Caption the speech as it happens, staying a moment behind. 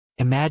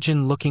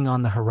Imagine looking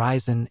on the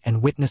horizon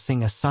and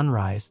witnessing a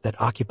sunrise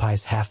that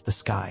occupies half the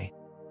sky.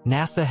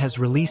 NASA has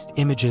released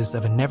images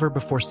of a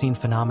never-before-seen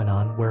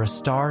phenomenon where a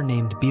star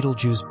named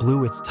Betelgeuse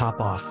blew its top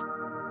off,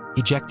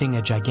 ejecting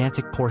a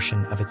gigantic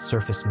portion of its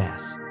surface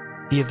mass.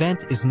 The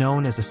event is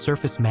known as a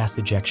surface mass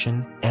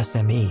ejection,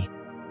 SME,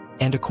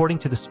 and according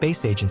to the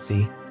Space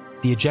Agency,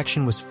 the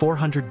ejection was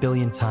 400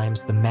 billion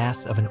times the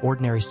mass of an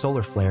ordinary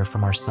solar flare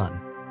from our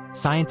Sun.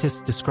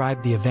 Scientists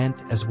describe the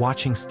event as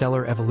watching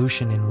stellar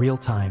evolution in real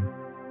time,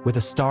 with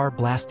a star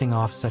blasting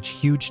off such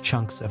huge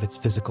chunks of its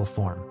physical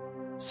form.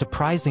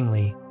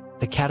 Surprisingly,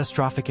 the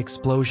catastrophic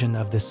explosion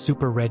of this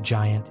super red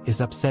giant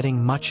is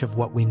upsetting much of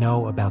what we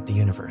know about the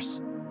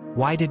universe.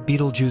 Why did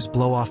Betelgeuse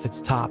blow off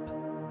its top,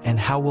 and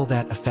how will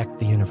that affect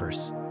the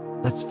universe?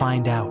 Let's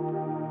find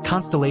out.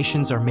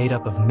 Constellations are made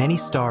up of many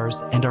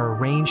stars and are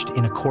arranged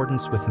in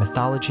accordance with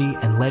mythology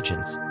and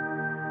legends.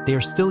 They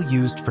are still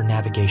used for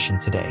navigation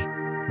today.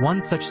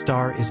 One such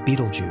star is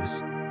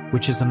Betelgeuse,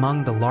 which is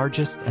among the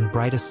largest and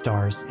brightest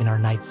stars in our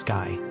night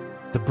sky.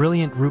 The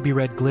brilliant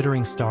ruby-red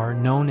glittering star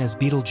known as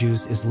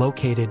Betelgeuse is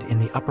located in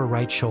the upper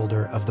right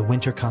shoulder of the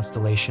winter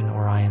constellation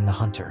Orion the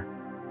Hunter.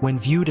 When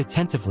viewed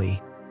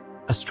attentively,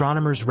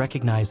 astronomers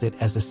recognize it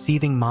as a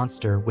seething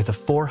monster with a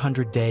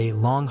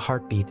 400-day-long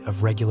heartbeat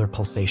of regular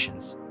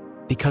pulsations.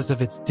 Because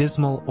of its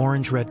dismal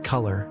orange-red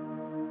color,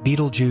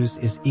 Betelgeuse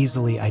is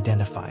easily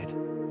identified.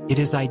 It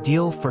is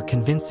ideal for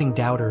convincing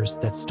doubters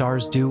that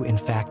stars do in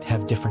fact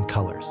have different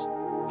colors.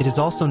 It is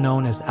also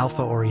known as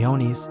Alpha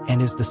Orionis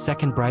and is the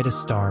second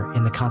brightest star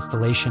in the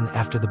constellation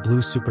after the blue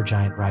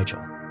supergiant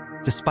Rigel.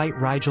 Despite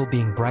Rigel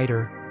being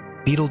brighter,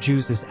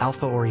 Betelgeuse is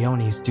Alpha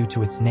Orionis due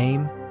to its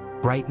name,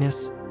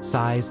 brightness,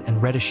 size,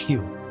 and reddish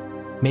hue,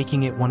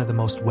 making it one of the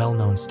most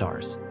well-known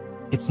stars.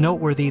 It's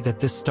noteworthy that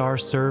this star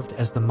served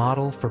as the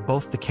model for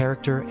both the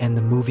character and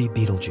the movie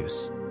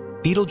Betelgeuse.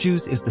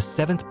 Betelgeuse is the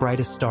seventh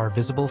brightest star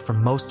visible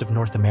from most of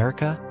North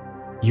America,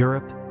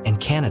 Europe, and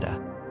Canada,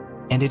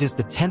 and it is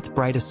the 10th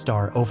brightest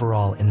star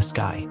overall in the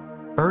sky.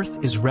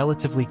 Earth is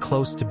relatively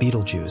close to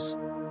Betelgeuse,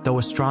 though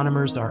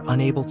astronomers are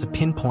unable to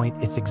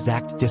pinpoint its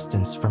exact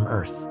distance from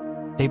Earth.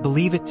 They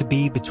believe it to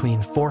be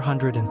between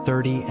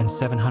 430 and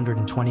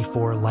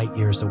 724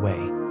 light-years away.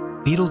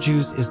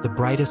 Betelgeuse is the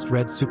brightest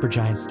red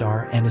supergiant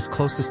star and is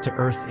closest to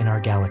Earth in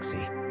our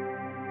galaxy.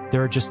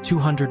 There are just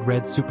 200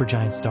 red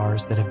supergiant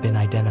stars that have been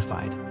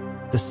identified.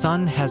 The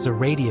Sun has a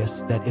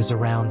radius that is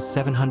around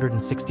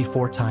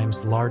 764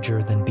 times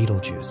larger than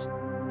Betelgeuse.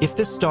 If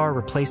this star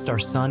replaced our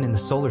Sun in the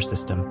solar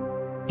system,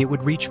 it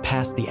would reach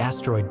past the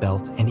asteroid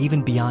belt and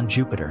even beyond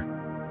Jupiter,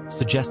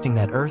 suggesting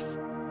that Earth,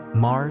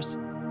 Mars,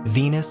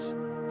 Venus,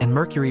 and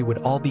Mercury would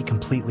all be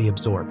completely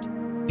absorbed.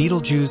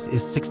 Betelgeuse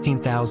is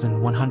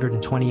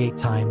 16,128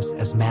 times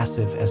as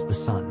massive as the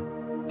Sun.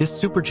 This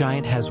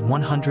supergiant has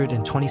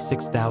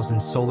 126,000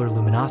 solar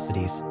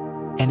luminosities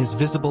and is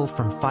visible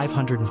from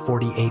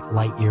 548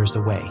 light-years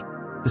away.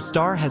 The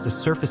star has a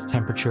surface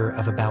temperature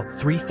of about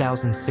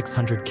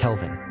 3,600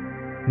 Kelvin,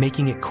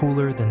 making it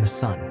cooler than the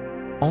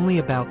Sun. Only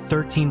about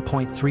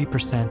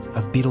 13.3%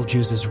 of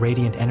Betelgeuse's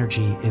radiant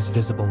energy is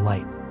visible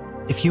light.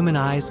 If human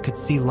eyes could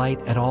see light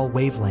at all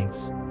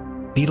wavelengths,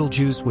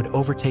 Betelgeuse would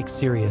overtake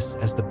Sirius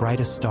as the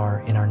brightest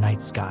star in our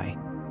night sky.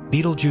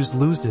 Betelgeuse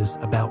loses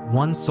about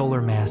one solar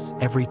mass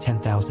every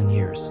 10,000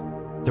 years.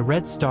 The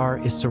red star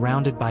is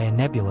surrounded by a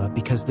nebula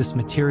because this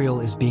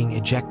material is being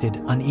ejected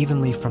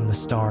unevenly from the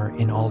star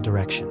in all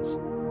directions.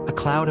 A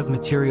cloud of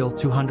material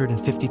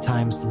 250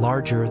 times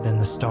larger than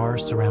the star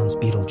surrounds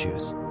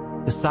Betelgeuse.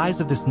 The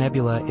size of this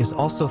nebula is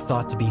also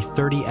thought to be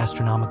 30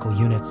 astronomical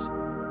units,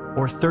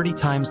 or 30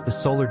 times the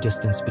solar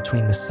distance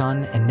between the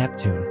Sun and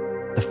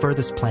Neptune, the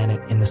furthest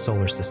planet in the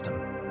solar system.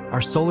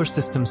 Our solar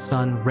system's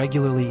Sun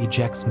regularly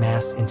ejects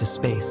mass into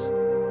space,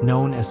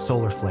 known as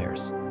solar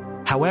flares.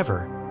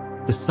 However,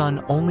 the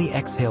Sun only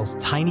exhales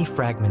tiny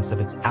fragments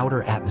of its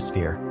outer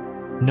atmosphere,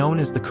 known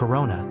as the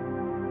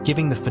corona,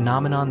 giving the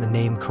phenomenon the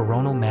name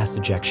coronal mass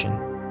ejection,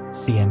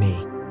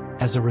 CME.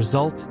 As a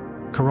result,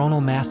 coronal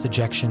mass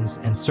ejections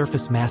and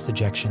surface mass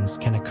ejections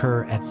can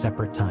occur at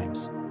separate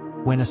times.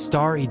 When a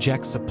star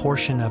ejects a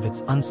portion of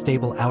its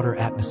unstable outer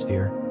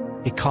atmosphere,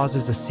 it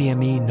causes a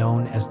CME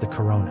known as the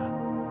corona.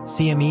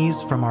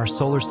 CMEs from our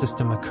solar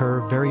system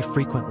occur very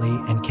frequently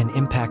and can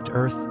impact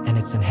Earth and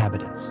its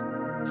inhabitants.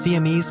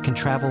 CMEs can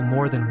travel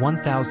more than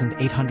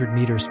 1,800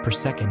 meters per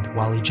second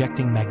while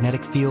ejecting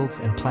magnetic fields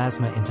and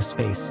plasma into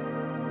space,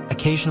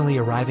 occasionally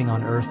arriving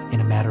on Earth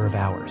in a matter of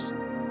hours.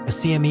 A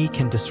CME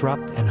can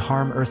disrupt and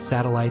harm Earth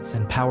satellites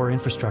and power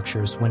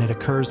infrastructures when it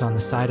occurs on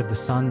the side of the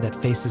Sun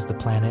that faces the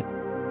planet,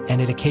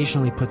 and it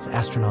occasionally puts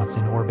astronauts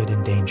in orbit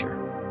in danger.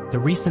 The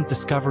recent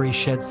discovery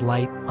sheds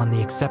light on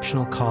the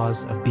exceptional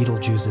cause of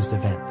Betelgeuse's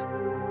event.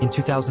 In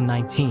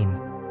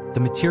 2019, the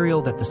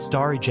material that the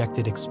star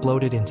ejected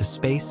exploded into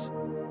space,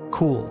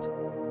 cooled,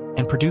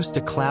 and produced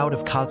a cloud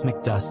of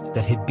cosmic dust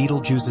that hid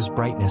Betelgeuse's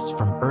brightness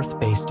from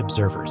Earth-based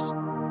observers.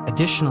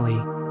 Additionally,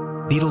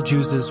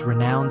 Betelgeuse's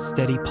renowned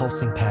steady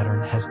pulsing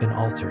pattern has been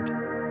altered,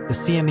 The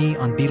CME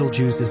on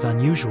Betelgeuse is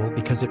unusual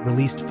because it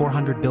released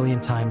 400 billion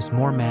times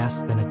more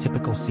mass than a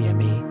typical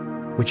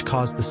CME, which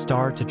caused the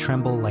star to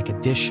tremble like a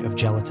dish of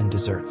gelatin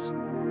desserts.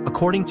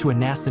 According to a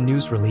NASA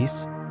news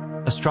release,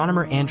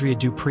 astronomer Andrea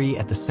Dupree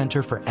at the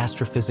Center for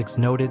Astrophysics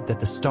noted that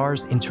the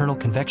star's internal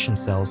convection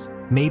cells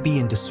may be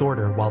in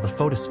disorder while the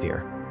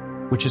photosphere,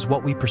 which is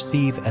what we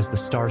perceive as the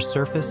star's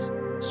surface,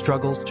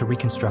 struggles to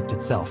reconstruct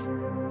itself.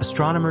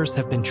 Astronomers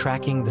have been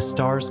tracking the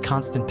star's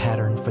constant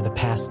pattern for the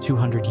past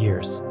 200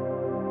 years,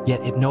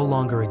 yet it no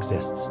longer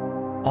exists.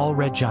 All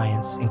red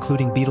giants,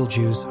 including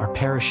Betelgeuse, are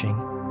perishing,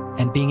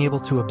 and being able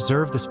to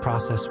observe this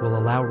process will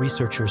allow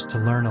researchers to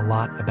learn a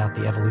lot about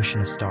the evolution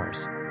of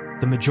stars.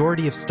 The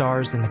majority of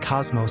stars in the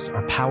cosmos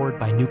are powered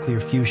by nuclear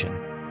fusion,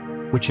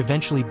 which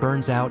eventually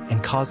burns out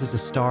and causes a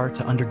star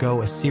to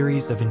undergo a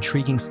series of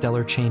intriguing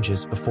stellar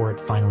changes before it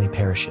finally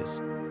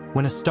perishes.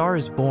 When a star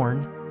is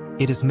born,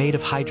 it is made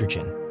of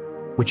hydrogen,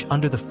 which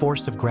under the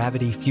force of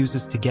gravity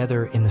fuses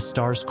together in the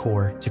star's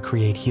core to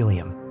create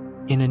helium.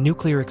 In a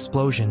nuclear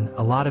explosion,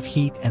 a lot of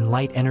heat and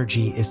light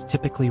energy is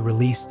typically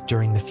released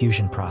during the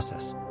fusion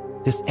process.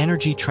 This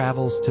energy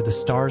travels to the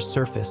star's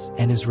surface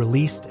and is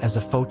released as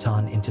a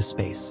photon into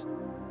space.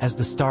 As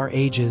the star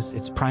ages,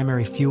 its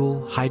primary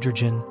fuel,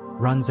 hydrogen,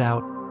 runs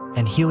out,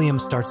 and helium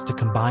starts to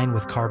combine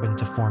with carbon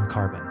to form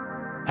carbon.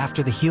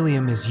 After the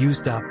helium is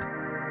used up,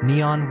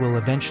 neon will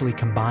eventually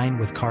combine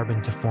with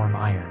carbon to form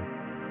iron.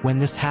 When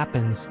this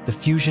happens, the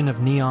fusion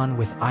of neon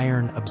with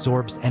iron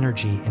absorbs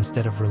energy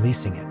instead of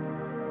releasing it.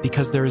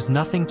 Because there is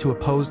nothing to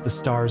oppose the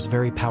star's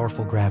very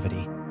powerful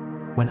gravity,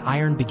 when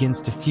iron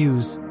begins to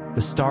fuse,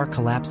 the star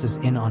collapses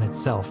in on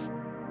itself,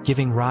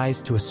 giving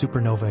rise to a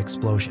supernova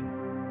explosion.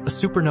 A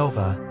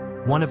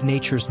supernova, one of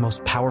nature's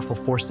most powerful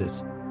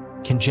forces,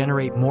 can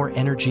generate more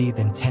energy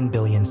than 10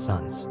 billion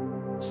suns.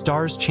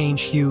 Stars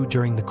change hue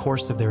during the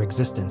course of their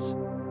existence,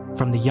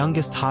 from the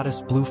youngest,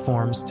 hottest blue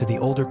forms to the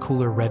older,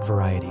 cooler red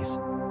varieties,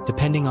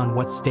 depending on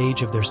what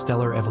stage of their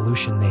stellar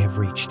evolution they have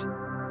reached.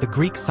 The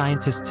Greek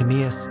scientist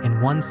Timaeus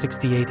in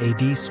 168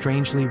 AD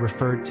strangely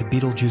referred to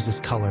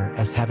Betelgeuse's color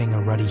as having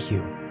a ruddy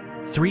hue.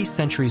 3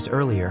 centuries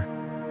earlier,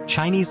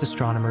 Chinese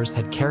astronomers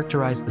had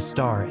characterized the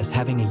star as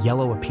having a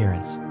yellow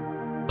appearance,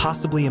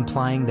 possibly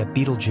implying that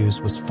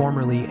Betelgeuse was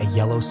formerly a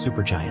yellow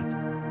supergiant.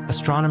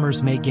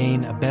 Astronomers may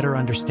gain a better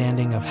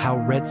understanding of how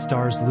red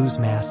stars lose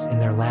mass in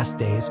their last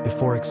days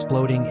before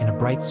exploding in a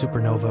bright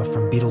supernova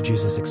from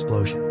Betelgeuse's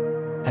explosion.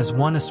 As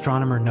one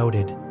astronomer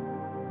noted,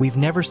 "We've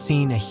never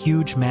seen a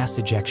huge mass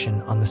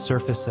ejection on the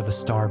surface of a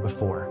star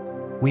before.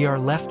 We are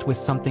left with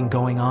something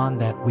going on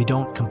that we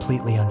don't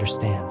completely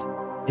understand.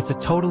 It's a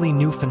totally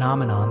new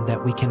phenomenon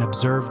that we can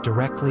observe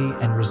directly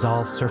and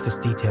resolve surface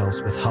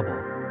details with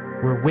Hubble.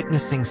 We're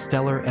witnessing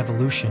stellar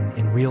evolution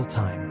in real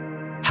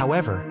time."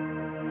 However,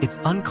 it's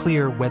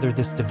unclear whether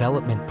this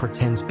development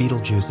portends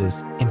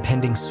Betelgeuse's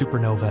impending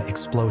supernova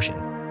explosion.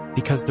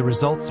 Because the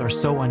results are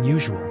so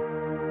unusual,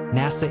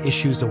 NASA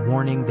issues a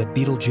warning that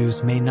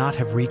Betelgeuse may not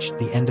have reached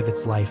the end of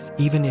its life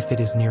even if it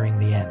is nearing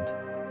the end.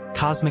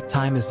 Cosmic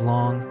time is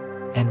long,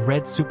 and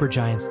red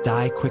supergiants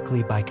die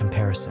quickly by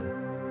comparison.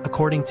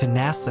 According to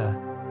NASA,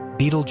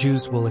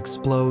 Betelgeuse will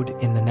explode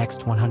in the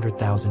next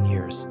 100,000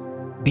 years.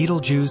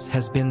 Betelgeuse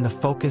has been the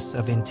focus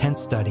of intense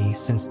study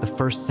since the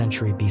 1st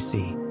century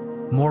BC.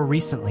 More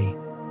recently,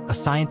 a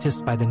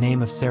scientist by the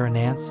name of Sarah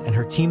Nance and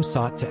her team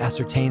sought to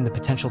ascertain the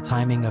potential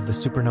timing of the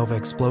supernova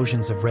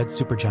explosions of red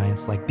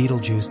supergiants like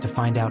Betelgeuse to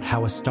find out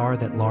how a star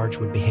that large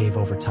would behave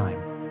over time.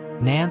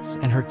 Nance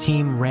and her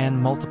team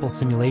ran multiple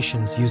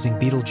simulations using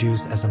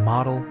Betelgeuse as a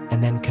model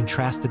and then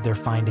contrasted their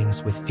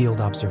findings with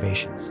field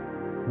observations.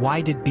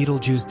 Why did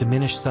Betelgeuse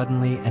diminish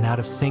suddenly and out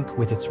of sync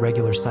with its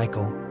regular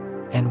cycle?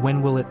 And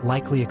when will it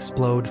likely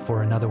explode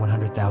for another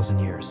 100,000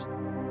 years?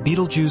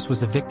 Betelgeuse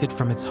was evicted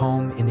from its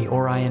home in the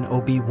Orion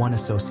OB1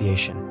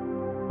 Association,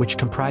 which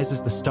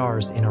comprises the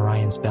stars in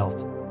Orion's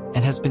belt,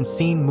 and has been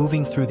seen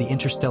moving through the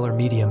interstellar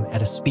medium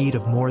at a speed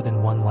of more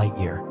than 1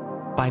 light-year.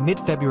 By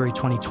mid-February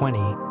 2020,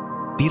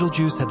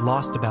 Betelgeuse had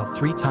lost about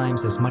 3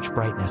 times as much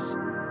brightness,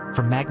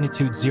 from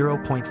magnitude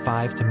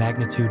 0.5 to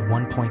magnitude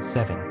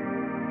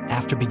 1.7,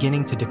 after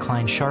beginning to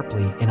decline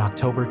sharply in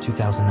October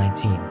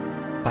 2019.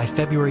 By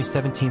February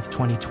 17,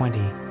 2020,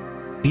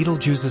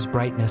 Betelgeuse's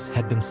brightness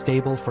had been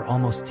stable for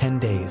almost 10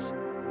 days,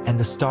 and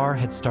the star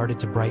had started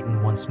to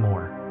brighten once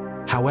more.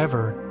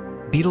 However,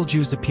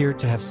 Betelgeuse appeared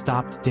to have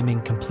stopped dimming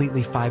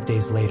completely 5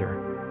 days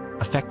later,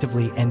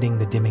 effectively ending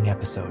the dimming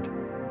episode.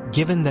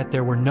 Given that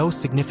there were no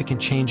significant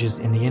changes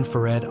in the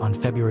infrared on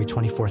February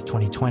 24,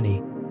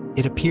 2020,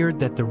 it appeared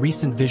that the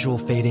recent visual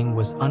fading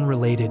was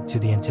unrelated to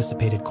the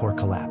anticipated core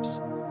collapse.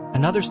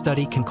 Another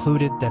study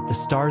concluded that the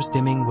star's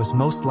dimming was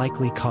most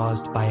likely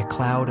caused by a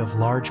cloud of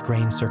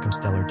large-grain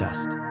circumstellar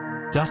dust.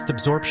 Dust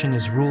absorption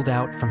is ruled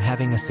out from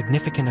having a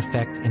significant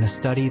effect in a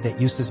study that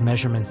uses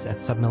measurements at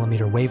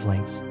submillimeter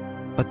wavelengths,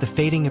 but the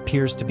fading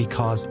appears to be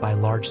caused by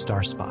large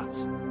star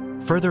spots.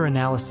 Further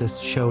analysis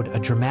showed a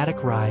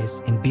dramatic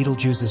rise in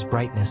Betelgeuse's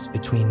brightness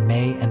between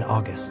May and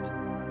August.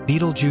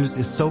 Betelgeuse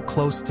is so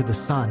close to the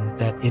Sun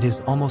that it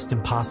is almost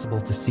impossible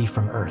to see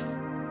from Earth.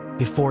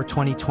 Before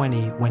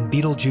 2020, when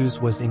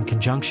Betelgeuse was in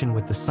conjunction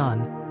with the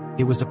Sun,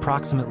 it was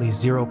approximately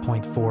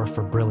 0.4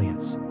 for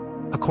brilliance.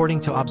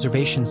 According to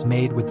observations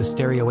made with the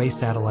Stereo A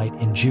satellite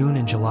in June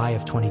and July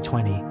of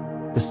 2020,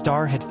 the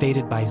star had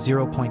faded by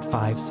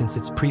 0.5 since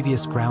its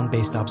previous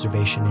ground-based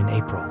observation in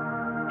April.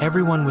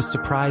 Everyone was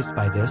surprised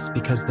by this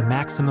because the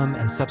maximum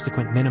and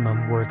subsequent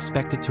minimum were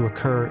expected to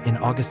occur in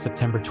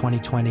August-September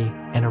 2020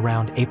 and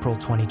around April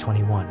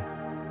 2021,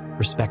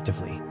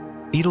 respectively.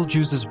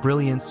 Betelgeuse's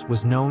brilliance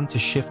was known to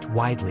shift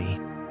widely,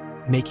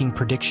 making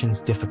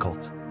predictions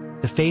difficult.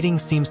 The fading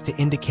seems to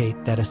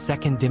indicate that a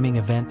second dimming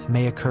event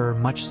may occur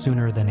much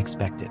sooner than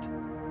expected.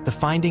 The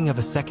finding of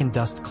a second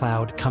dust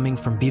cloud coming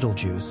from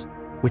Betelgeuse,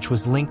 which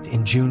was linked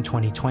in June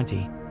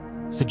 2020,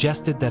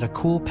 suggested that a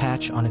cool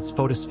patch on its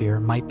photosphere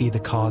might be the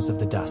cause of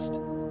the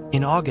dust.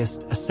 In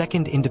August, a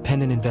second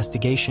independent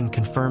investigation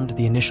confirmed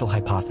the initial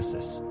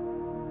hypothesis.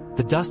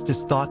 The dust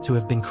is thought to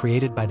have been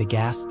created by the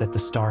gas that the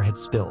star had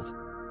spilled.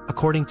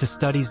 According to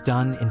studies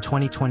done in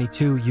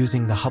 2022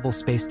 using the Hubble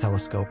Space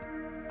Telescope,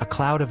 a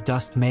cloud of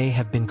dust may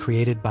have been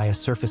created by a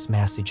surface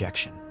mass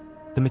ejection.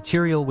 The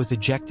material was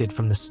ejected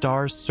from the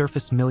star's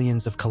surface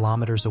millions of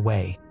kilometers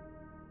away,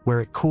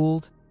 where it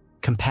cooled,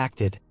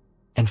 compacted,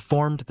 and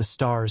formed the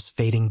star's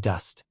fading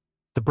dust.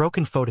 The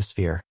broken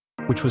photosphere,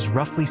 which was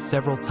roughly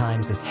several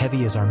times as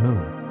heavy as our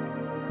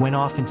moon, went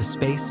off into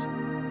space,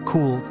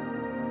 cooled,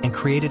 and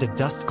created a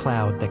dust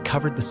cloud that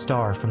covered the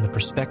star from the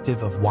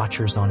perspective of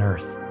watchers on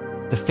Earth.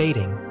 The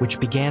fading, which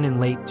began in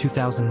late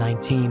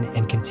 2019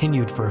 and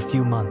continued for a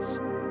few months,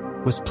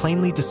 was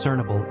plainly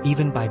discernible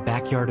even by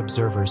backyard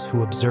observers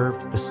who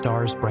observed the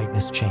star's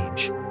brightness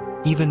change.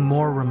 Even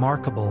more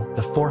remarkable,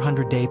 the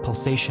 400-day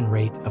pulsation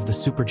rate of the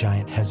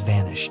supergiant has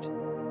vanished.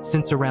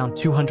 Since around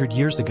 200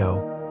 years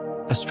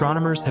ago,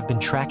 astronomers have been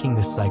tracking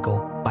this cycle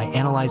by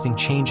analyzing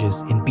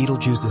changes in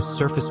Betelgeuse's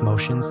surface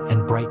motions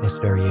and brightness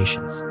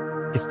variations.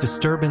 Its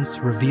disturbance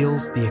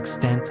reveals the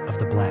extent of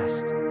the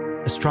blast.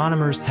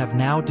 Astronomers have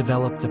now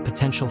developed a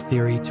potential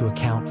theory to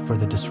account for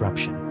the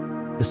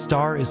disruption. The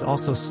star is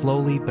also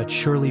slowly but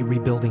surely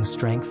rebuilding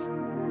strength,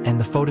 and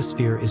the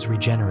photosphere is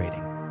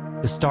regenerating.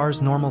 The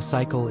star's normal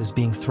cycle is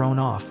being thrown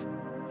off,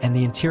 and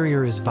the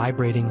interior is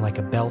vibrating like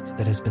a belt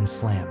that has been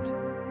slammed.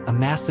 A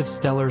massive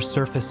stellar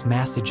surface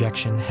mass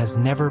ejection has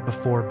never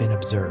before been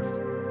observed.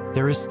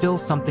 There is still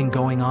something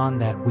going on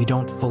that we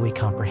don't fully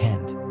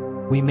comprehend.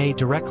 We may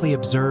directly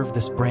observe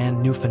this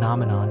brand new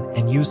phenomenon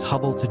and use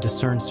Hubble to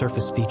discern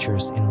surface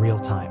features in real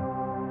time.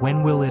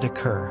 When will it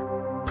occur?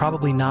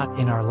 Probably not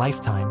in our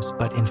lifetimes,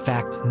 but in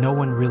fact, no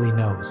one really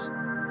knows.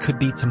 Could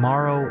be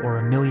tomorrow or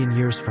a million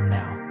years from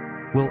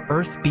now. Will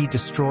Earth be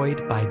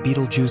destroyed by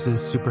Betelgeuse's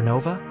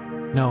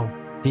supernova? No,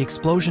 the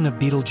explosion of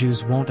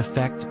Betelgeuse won't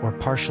affect or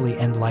partially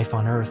end life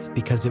on Earth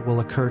because it will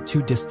occur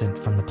too distant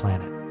from the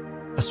planet.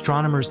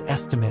 Astronomers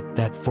estimate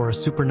that for a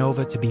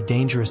supernova to be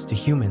dangerous to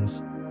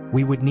humans,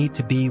 we would need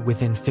to be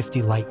within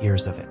 50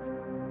 light-years of it.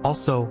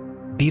 Also,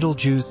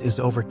 Betelgeuse is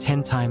over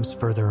 10 times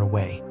further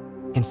away.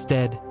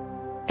 Instead,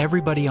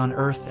 everybody on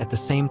Earth at the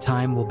same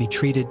time will be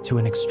treated to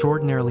an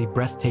extraordinarily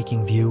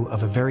breathtaking view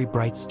of a very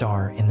bright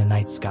star in the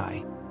night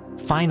sky.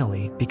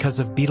 Finally, because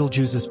of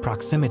Betelgeuse's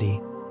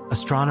proximity,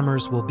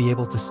 astronomers will be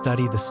able to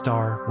study the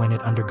star when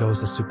it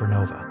undergoes a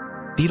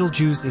supernova.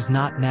 Betelgeuse is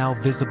not now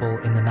visible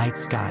in the night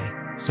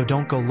sky, so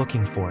don't go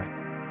looking for it.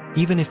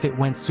 Even if it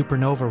went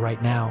supernova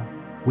right now,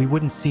 we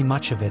wouldn't see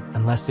much of it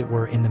unless it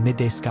were in the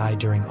midday sky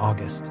during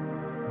August.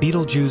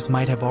 Betelgeuse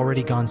might have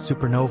already gone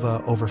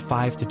supernova over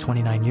 5 to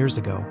 29 years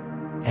ago,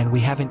 and we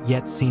haven't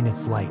yet seen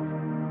its light.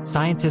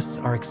 Scientists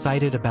are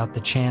excited about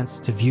the chance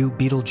to view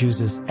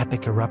Betelgeuse's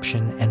epic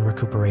eruption and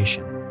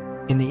recuperation.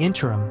 In the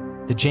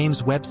interim, the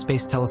James Webb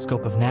Space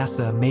Telescope of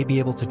NASA may be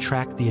able to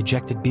track the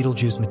ejected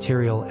Betelgeuse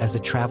material as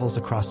it travels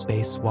across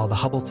space while the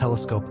Hubble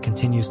telescope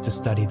continues to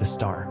study the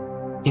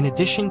star. In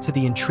addition to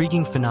the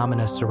intriguing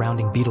phenomena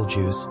surrounding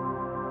Betelgeuse,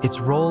 its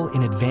role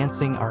in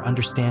advancing our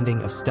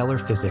understanding of stellar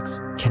physics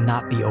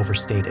cannot be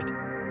overstated.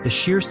 The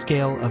sheer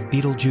scale of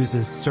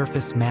Betelgeuse's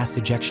surface mass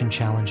ejection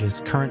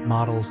challenges current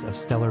models of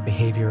stellar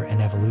behavior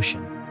and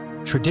evolution.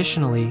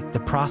 Traditionally,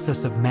 the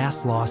process of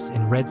mass loss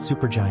in red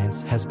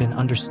supergiants has been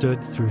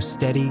understood through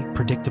steady,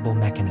 predictable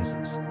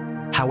mechanisms.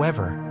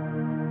 However,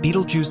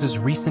 Betelgeuse's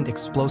recent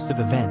explosive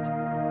event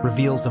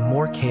reveals a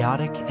more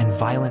chaotic and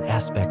violent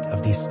aspect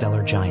of these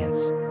stellar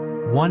giants.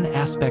 One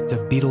aspect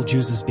of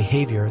Betelgeuse's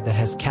behavior that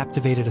has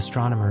captivated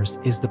astronomers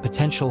is the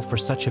potential for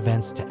such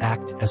events to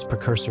act as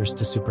precursors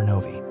to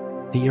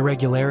supernovae. The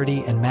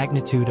irregularity and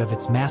magnitude of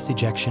its mass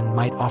ejection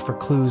might offer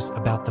clues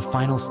about the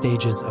final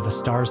stages of a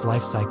star's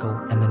life cycle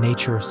and the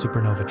nature of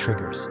supernova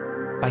triggers.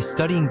 By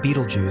studying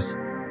Betelgeuse,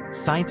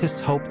 scientists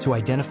hope to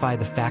identify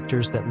the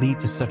factors that lead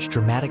to such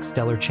dramatic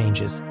stellar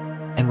changes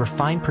and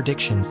refine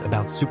predictions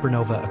about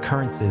supernova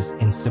occurrences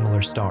in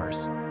similar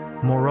stars.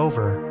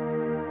 Moreover,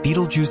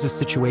 Betelgeuse's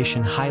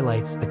situation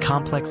highlights the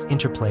complex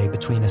interplay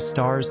between a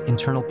star's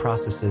internal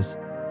processes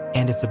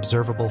and its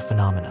observable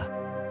phenomena.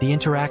 The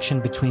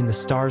interaction between the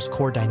star's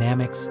core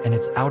dynamics and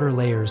its outer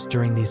layers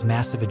during these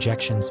massive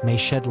ejections may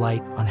shed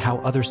light on how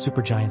other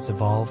supergiants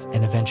evolve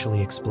and eventually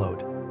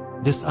explode.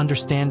 This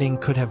understanding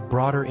could have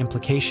broader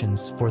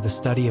implications for the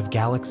study of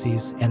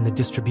galaxies and the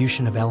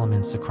distribution of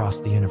elements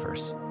across the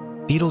universe.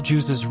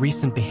 Betelgeuse's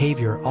recent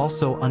behavior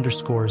also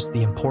underscores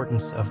the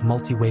importance of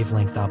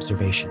multi-wavelength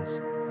observations.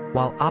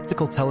 While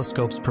optical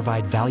telescopes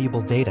provide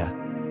valuable data,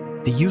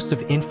 the use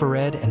of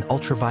infrared and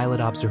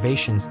ultraviolet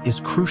observations is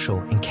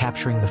crucial in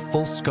capturing the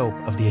full scope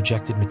of the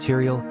ejected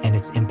material and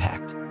its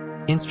impact.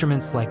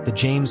 Instruments like the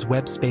James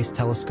Webb Space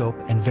Telescope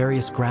and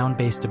various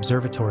ground-based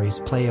observatories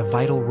play a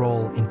vital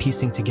role in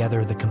piecing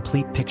together the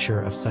complete picture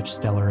of such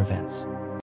stellar events.